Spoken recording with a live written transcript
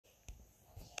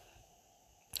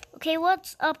Okay,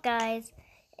 what's up, guys?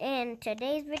 In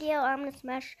today's video, I'm gonna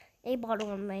smash a bottle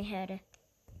on my head.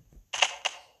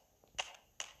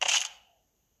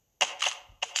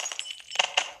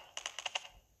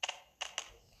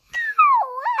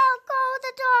 Oh, call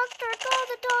the doctor! Call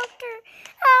the doctor!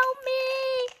 Help me!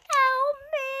 Help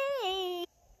me!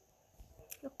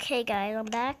 Okay, guys, I'm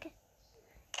back.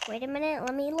 Wait a minute,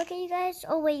 let me look at you guys.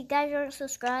 Oh, wait, you guys aren't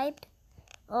subscribed?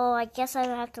 Oh, I guess I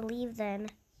have to leave then.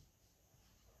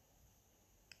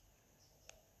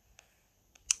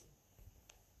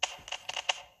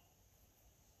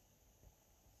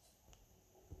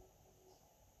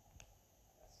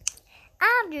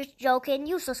 I'm just joking.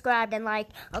 You subscribed and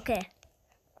liked. Okay.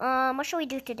 What should we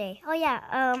do today? Oh yeah.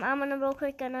 I'm gonna real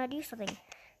quick gonna do something.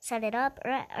 Set it up.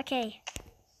 Right. Okay.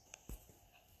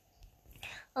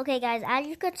 Okay, guys. As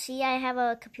you could see, I have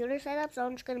a computer set up, so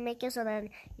I'm just gonna make it so that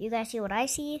you guys see what I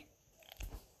see.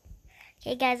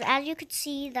 Okay, guys. As you could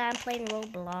see, that I'm playing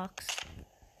Roblox.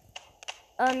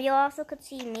 You also could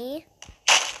see me.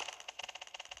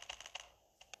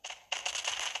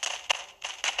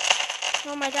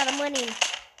 Oh my God, I'm winning.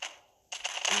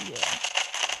 Yeah.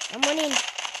 I'm winning.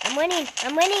 I'm winning.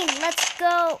 I'm winning. Let's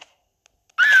go.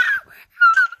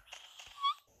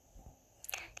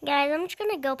 Guys, I'm just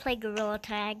gonna go play Gorilla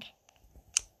Tag.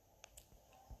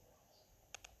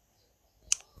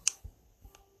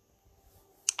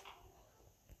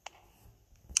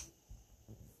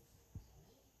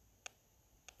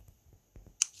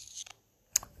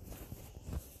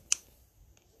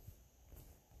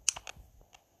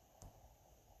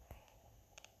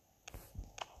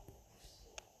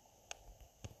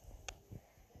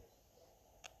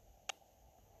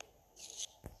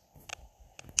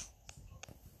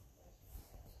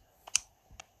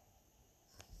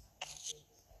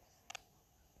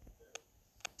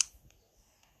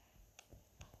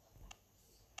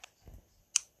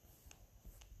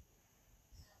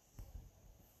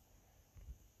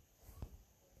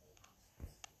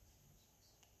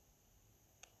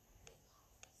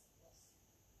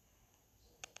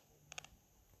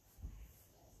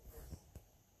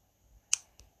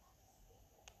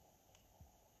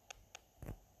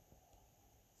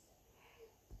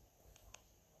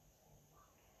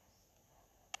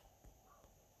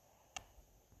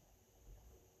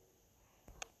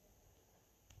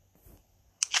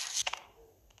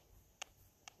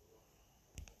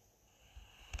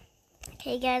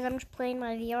 Okay, guys, I'm just playing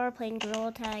my VR, playing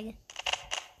Gorilla Tag.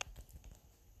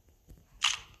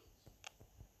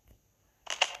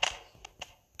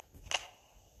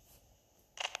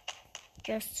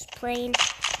 Just playing.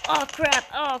 Oh crap!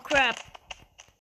 Oh crap!